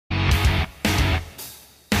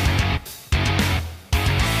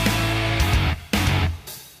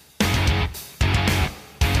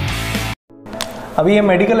अभी ये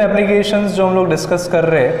medical applications जो हम लोग डिस्कस कर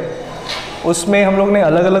रहे हैं उसमें हम लोग ने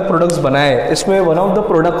अलग अलग प्रोडक्ट्स बनाए। इसमें वन ऑफ द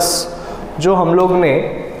प्रोडक्ट्स जो हम लोग ने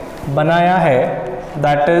बनाया है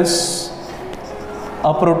that is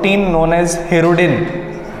a protein known as hirudin.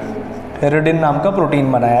 Hirudin नाम का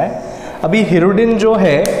प्रोटीन बनाया है। अभी हिरुडिन जो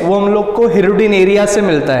है वो हम लोग को हिरुडिनेरिया से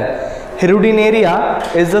मिलता है। Hirudinaria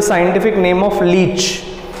is the scientific name of Leach,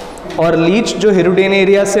 और लीच जो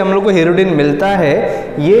हिरुडिनेरिया से हम लोग को हिरुडिन मिलता है,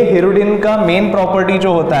 ये हिरुडिन का मेन प्रॉपर्टी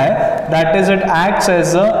जो होता है that is it acts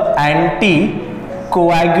as a anti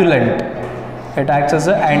coagulant. It acts as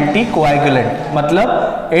a anti coagulant,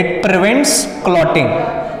 मतलब इट प्रिवेंट्स क्लॉटिंग।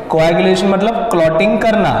 कोएगुलेशन मतलब क्लॉटिंग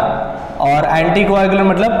करना, और एंटी कोएगुलेंट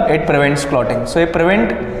मतलब इट प्रिवेंट्स क्लॉटिंग। सो ये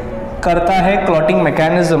प्रिवेंट करता है क्लॉटिंग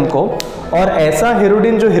मैकेनिज्म को। और ऐसा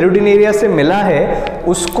हिरुडिन जो हिरुडिनेरिया से मिला है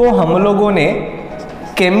उसको हम लोगों ने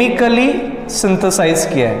केमिकली सिंथेसाइज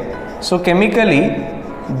किया है। सो chemically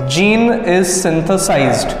gene is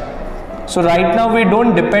synthesized. So right now we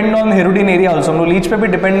don't depend on Hirudinaria also, हम लोग लीच पे भी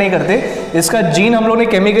डिपेंड नहीं करते। इसका जीन हम लोग ने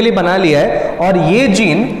केमिकली बना लिया है, और ये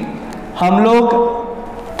जीन हम लोग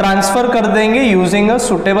ट्रांसफर कर देंगे यूजिंग अ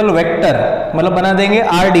सुटेबल वेक्टर, मतलब बना देंगे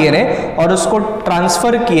आरडीएनए, और उसको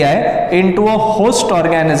ट्रांसफर किया है into a host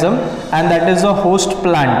organism and that is a host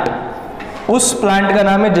plant. उस प्लांट का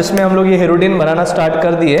नाम है जिसमें हम लोग ये हिरुडिन बनाना स्टार्ट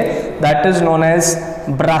कर दिए, that is known as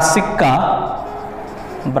brassica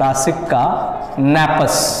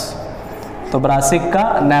नैपस। तो ब्रासिका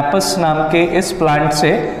नैपस नाम के इस प्लांट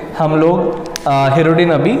से हम लोग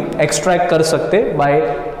हिरुडिन अभी एक्सट्रैक्ट कर सकते bye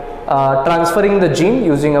transferring the gene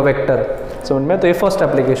using a vector. समझ में? तो ये फर्स्ट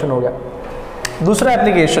एप्लीकेशन हो गया। दूसरा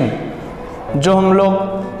एप्लीकेशन जो हम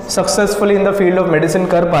लोग successfully in the field of medicine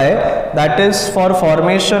कर पाए that is for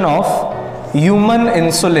formation of human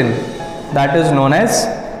insulin, that is known as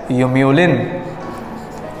Humulin.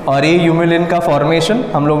 और ये ह्यूमुलिन का फॉर्मेशन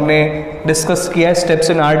हम लोग ने डिस्कस किया है स्टेप्स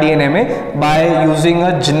इन आरडीएनए में by using a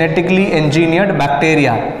genetically engineered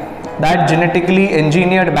bacteria. That genetically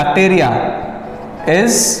engineered bacteria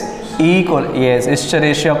is E.coli, yes,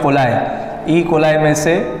 Escherichia coli। E.coli में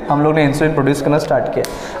से हम लोग ने इंसुलिन प्रोड्यूस करना स्टार्ट किया।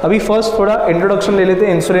 अभी फर्स्ट थोड़ा इंट्रोडक्शन ले लेते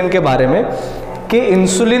हैं इंसुलिन के बारे में, कि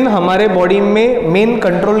इंसुलिन हमारे बॉडी में मेन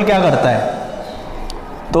कंट्रोल क्या करता है।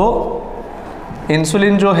 तो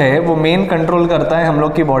इंसुलिन जो है वो मेन कंट्रोल करता है हम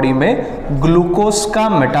लोग की बॉडी में ग्लूकोज का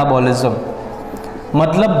मेटाबॉलिज्म,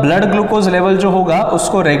 मतलब ब्लड ग्लूकोज लेवल जो होगा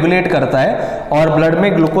उसको रेगुलेट करता है। और ब्लड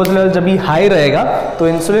में ग्लूकोज लेवल जब भी हाई रहेगा तो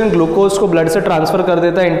इंसुलिन ग्लूकोज को ब्लड से ट्रांसफर कर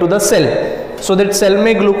देता है into the cell, so that cell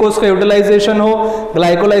में ग्लूकोज का यूटिलाइजेशन हो,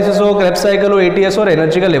 ग्लाइकोलाइसिस हो, क्रेब्स साइकिल हो, एटीएस और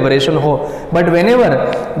एनर्जी का लिबरेशन हो। But whenever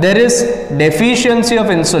there is deficiency of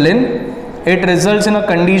insulin it results in a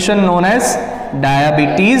condition known as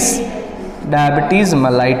diabetes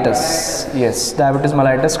mellitus. Yes, diabetes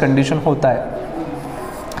mellitus condition होता है।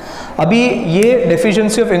 अभी ये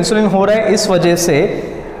डेफिशिएंसी ऑफ इंसुलिन हो रहा है इस वजह से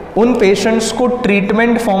उन पेशेंट्स को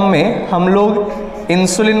ट्रीटमेंट फॉर्म में हम लोग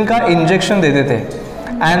इंसुलिन का इंजेक्शन देते थे,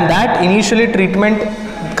 एंड दैट इनिशियली ट्रीटमेंट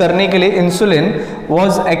करने के लिए insulin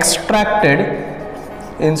was extracted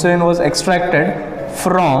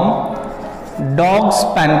from dogs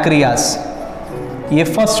pancreas. ये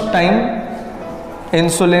फर्स्ट टाइम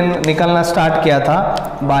इंसुलिन निकलना स्टार्ट किया था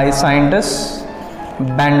by scientist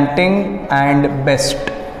Bentinck and best.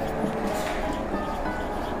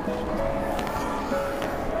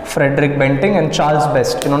 Frederick Bentinck and Charles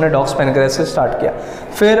best, इन्होंने डॉग्स पैनक्रियास से स्टार्ट किया।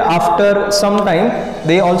 फिर after some time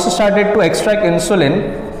they also started to extract insulin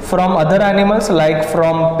from other animals like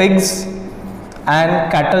from pigs and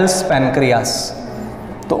kettles pancreas.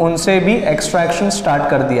 तो उनसे भी extraction start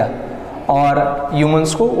कर दिया और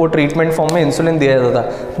ह्यूमंस को वो ट्रीटमेंट फॉर्म में इंसुलिन दिया जाता था।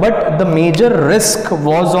 But the major risk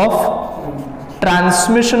was of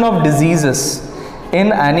transmission of diseases.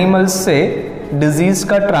 In animals से डिजीज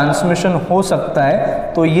का ट्रांसमिशन हो सकता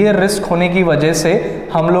है, तो ये रिस्क होने की वजह से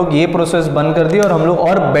हम लोग ये प्रोसेस बंद कर दिया और हम लोग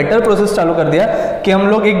और बेटर प्रोसेस चालू कर दिया कि हम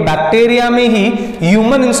लोग एक बैक्टीरिया में ही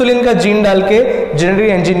ह्यूमन इंसुलिन का जीन डाल के जेनेटिकली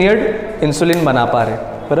इंजीनियर्ड इंसुलिन बना पा रहे।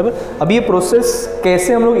 बराबर। अब ये प्रोसेस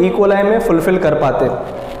कैसे हम लोग E.coli में फुलफिल कर पाते,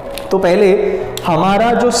 तो पहले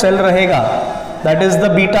हमारा जो सेल रहेगा that is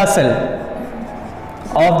the beta cell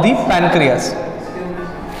of the pancreas.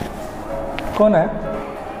 कौन है?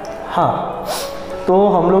 हाँ, तो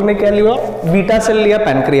हम लोग ने क्या लिया, बीटा सेल लिया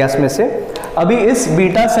पैनक्रियास में से। अभी इस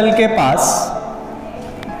बीटा सेल के पास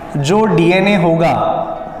जो डीएनए होगा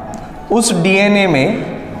उस डीएनए में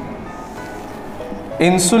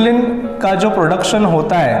इंसुलिन का जो प्रोडक्शन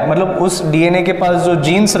होता है, मतलब उस डीएनए के पास जो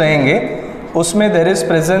जीन्स रहेंगे उसमें देयर इज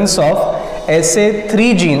प्रेजेंस ऑफ ऐसे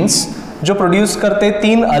 3 जीन्स जो प्रोड्यूस करते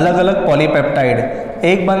 3 अलग अलग पॉलीपेप्टाइड।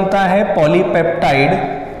 एक बनता है पॉलीपेप्टाइड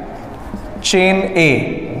चेन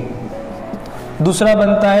ए, दूसरा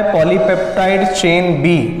बनता है पॉलीपेप्टाइड चेन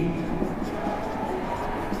बी,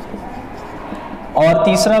 और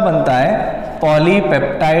तीसरा बनता है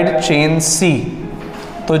पॉलीपेप्टाइड चेन सी।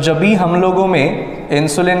 तो जब भी हम लोगों में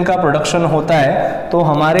इंसुलिन का प्रोडक्शन होता है तो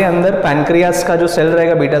हमारे अंदर पैनक्रियास का जो सेल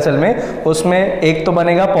रहेगा बीटा सेल में, उसमें एक तो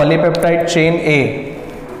बनेगा पॉलीपेप्टाइड चेन ए,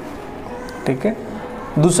 ठीक है,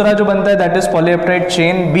 दूसरा जो बनता है that is polypeptide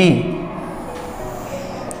chain B.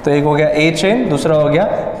 तो एक हो गया ए चेन, दूसरा हो गया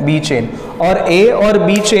बी चेन, और ए और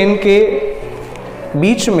बी चेन के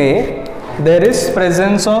बीच में there is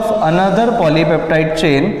presence of another polypeptide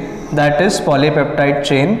chain that is polypeptide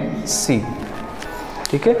chain सी,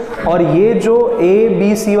 ठीक है। और ये जो ए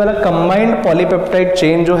बी सी वाला कंबाइंड पॉलीपेप्टाइड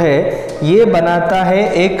चेन जो है ये बनाता है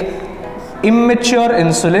एक इमेच्योर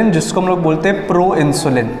इंसुलिन जिसको हम लोग बोलते हैं प्रो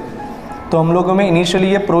इंसुलिन। तो हम लोगों में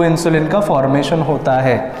इनिशियली ये प्रो इंसुलिन का फॉर्मेशन होता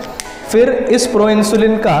है, फिर इस प्रो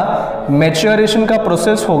इंसुलिन का मैच्योरेशन का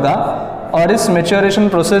प्रोसेस होगा, और इस मैच्योरेशन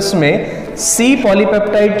प्रोसेस में सी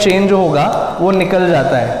पॉलीपेप्टाइड चेन जो होगा वो निकल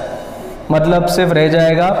जाता है, मतलब सिर्फ रह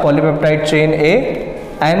जाएगा polypeptide chain A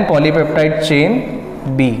and polypeptide chain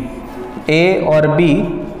B. ए और B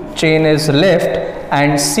chain is left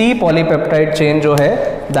and C polypeptide chain जो है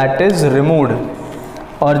दैट इज रिमूव्ड।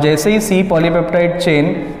 और जैसे ही सी पॉलीपेप्टाइड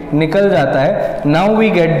चेन निकल जाता है, now we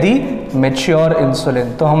get the mature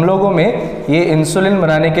insulin. तो हम लोगों में ये इंसुलिन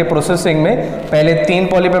बनाने के प्रोसेसिंग में पहले 3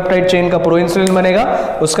 पॉलीपेप्टाइड चेन का प्रो इंसुलिन बनेगा,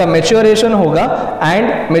 उसका मैच्योरेशन होगा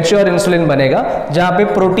एंड मैच्योर इंसुलिन बनेगा, जहाँ पे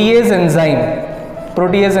प्रोटीएज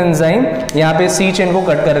एंजाइम यहाँ पे सी चेन को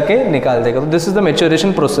कट करके निकाल देगा। तो this is the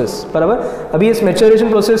maturation process, बराबर। अभी इस मैच्योरेशन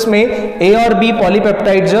प्रोसेस में ए और बी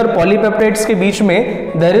पॉलीपेप्टाइड्स और पॉलीपेप्टाइड्स के बीच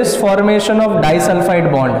में there is formation of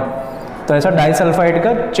disulphide bond, तो ऐसा डाइसल्फाइड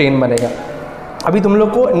का चेन बनेगा। अभी तुम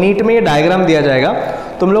लोग को नीट में ये डायग्राम दिया जाएगा,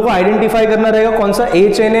 तुम लोग को आइडेंटिफाई करना रहेगा कौन सा ए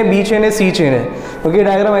चेन है, बी चेन है, सी चेन है, क्योंकि ये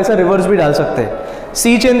डायग्राम ऐसा रिवर्स भी डाल सकते हैं।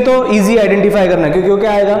 सी चेन तो इजी आइडेंटिफाई करना है, क्योंकि वो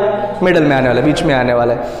क्या आएगा, मिडल में आने वाला है, बीच में आने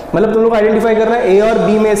वाला है, मतलब तुम लोग आइडेंटिफाई करना है ए और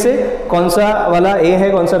बी में से कौन सा वाला ए है,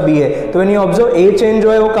 कौन सा बी है। तो when you observe a chain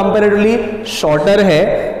जो है वो कंपैरेटिवली शॉर्टर है,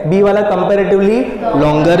 बी वाला कंपैरेटिवली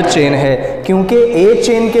लॉन्गर चेन है, क्योंकि ए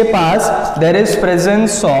चेन के पास there is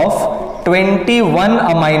presence of 21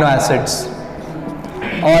 amino acids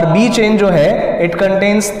और बी चेन जो है इट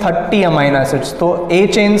कंटेन्स 30 अमाइनो एसिड्स। तो ए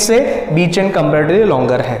चेन से बी चेन कंपैरेटिवली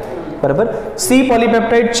लॉन्गर है, बराबर। सी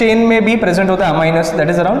पॉलीपेप्टाइड चेन में भी प्रेजेंट होता है amino acid, that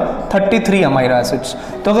is around 33 amino acids.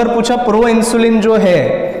 तो अगर पूछा प्रो इंसुलिन जो है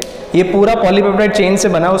ये पूरा पॉलीपेप्टाइड चेन से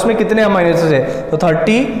बना, उसमें कितने अमाइनो एसिड्स है, तो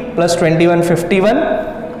 30 + 21 51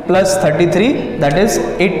 + 33 दैट इज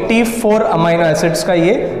 84 अमाइनो एसिड्स का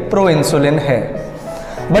ये प्रो इंसुलिन है।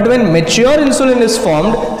 But when mature insulin is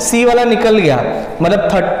formed, सी वाला निकल गया, मतलब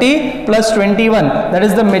 30 + 21 that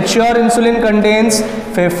is the mature insulin contains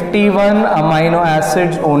 51 amino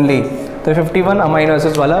acids only. तो 51 अमाइनो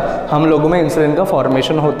एसिड्स वाला हम लोगों में इंसुलिन का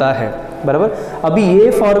फॉर्मेशन होता है, बराबर। अभी ये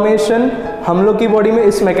फॉर्मेशन हम लोग की बॉडी में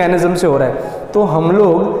इस मैकेनिज्म से हो रहा है, तो हम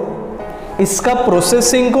लोग इसका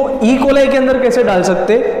प्रोसेसिंग को ई कोलाई के अंदर कैसे डाल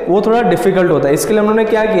सकते, वो थोड़ा डिफिकल्ट होता है। इसके लिए हम लोगों ने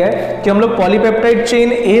क्या किया है कि हम लोग पॉलीपेप्टाइड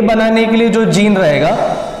चेन ए बनाने के लिए जो जीन रहेगा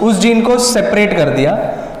उस जीन को सेपरेट कर दिया,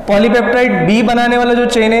 पॉलीपेप्टाइड बी बनाने वाला जो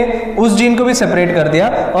चेन है उस जीन को भी सेपरेट कर दिया,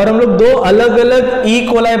 और हम लोग 2 अलग अलग ई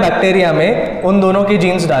कोलाई बैक्टीरिया में उन दोनों की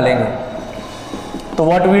जीन्स डालेंगे। तो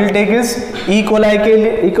what will take is E coli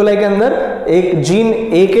के अंदर एक जीन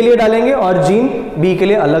ए के लिए डालेंगे और जीन बी के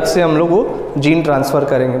लिए अलग से हम लोग वो जीन ट्रांसफर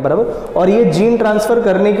करेंगे, बराबर। और ये जीन ट्रांसफर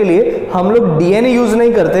करने के लिए हम लोग डीएनए यूज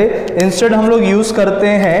नहीं करते, इंस्टेड हम लोग यूज करते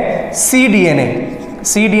हैं सी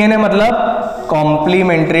डीएनए मतलब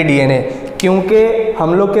कॉम्प्लीमेंट्री डीएनए, क्योंकि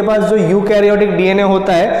हम लोग के पास जो यूकैरियोटिक डीएनए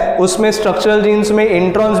होता है उसमें स्ट्रक्चरल जीन्स में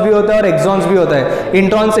इंट्रॉन्स भी होता है और एक्सॉन्स भी होता है।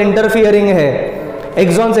 इंट्रॉन्स इंटरफियरिंग है,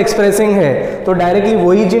 एक्सॉन्स एक्सप्रेसिंग है, तो डायरेक्टली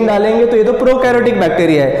वही जीन डालेंगे। तो ये तो प्रोकैरियोटिक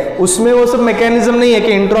बैक्टीरिया है, उसमें वो सब मैकेनिज्म नहीं है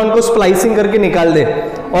कि इंट्रॉन को स्प्लाइसिंग करके निकाल दे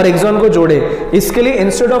और एक्सॉन को जोड़े। इसके लिए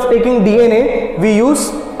instead of taking DNA we use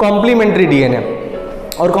complementary DNA.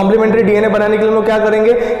 और कॉम्प्लीमेंट्री डीएनए बनाने के लिए हम लोग क्या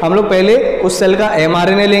करेंगे, हम लोग पहले उस सेल का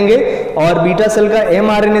एमआरएनए लेंगे और बीटा सेल का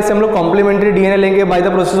एमआरएनए से हम लोग कॉम्प्लीमेंट्री डीएनए लेंगे by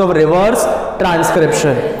the process of reverse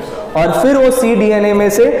transcription, और फिर वो सी डीएनए में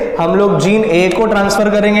से हम लोग जीन ए को ट्रांसफर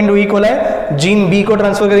करेंगे into E coli, gene B को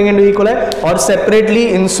ट्रांसफर करेंगे इनटू ई कोलाई, और सेपरेटली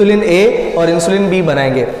इंसुलिन ए और इंसुलिन बी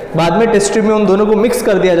बनाएंगे। बाद में टेस्ट ट्यूब में उन दोनों को मिक्स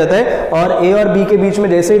कर दिया जाता है और ए और बी के बीच में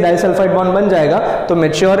जैसे ही डाइसल्फाइड बॉन्ड बन जाएगा तो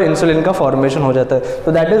मैच्योर इंसुलिन का फॉर्मेशन हो जाता है।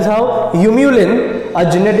 तो that is how Humulin, a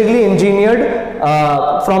genetically engineered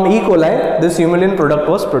from E coli, this Humulin product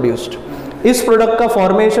was produced. इस प्रोडक्ट का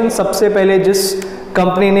फॉर्मेशन सबसे पहले जिस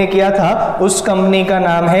कंपनी ने किया था उस कंपनी का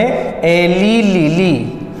नाम है एली लिली।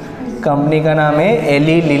 कंपनी का नाम है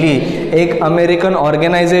एली लिली। एक अमेरिकन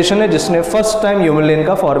ऑर्गेनाइजेशन है जिसने फर्स्ट टाइम ह्यूमुलिन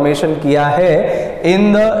का फॉर्मेशन किया है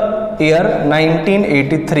इन द ईयर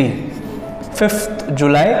 1983, 5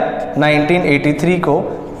 जुलाई 1983 को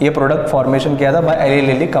ये प्रोडक्ट फॉर्मेशन किया था बाय एली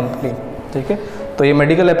लिली कंपनी। ठीक है, तो ये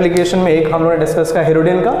मेडिकल एप्लीकेशन में एक हम लोगों ने डिस्कस किया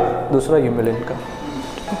हेरोडिन का, दूसरा ह्यूमुलिन का।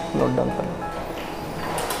 नोट डाउन करें।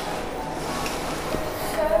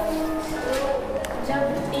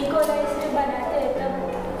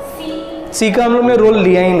 सी का हम लोग ने रोल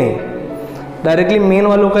लिया ही नहीं, डायरेक्टली मेन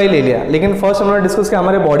वालों का ही ले लिया, लेकिन फर्स्ट हम लोगों ने डिस्कस किया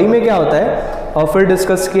हमारे बॉडी में क्या होता है, और फिर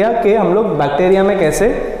डिस्कस किया कि हम लोग बैक्टीरिया में कैसे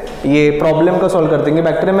ये प्रॉब्लम का सॉल्व करते हैं कि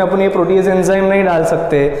बैक्टीरिया में अपने ये प्रोटीज एंजाइम नहीं डाल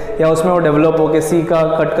सकते या उसमें वो डेवलप होके सी का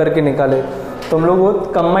कट करके निकाले, तो हम लोग वो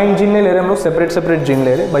कंबाइंड जीन नहीं ले रहे, हम लोग सेपरेट जीन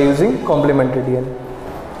ले रहे बाय यूजिंग कॉम्प्लीमेंट्री डीएनए।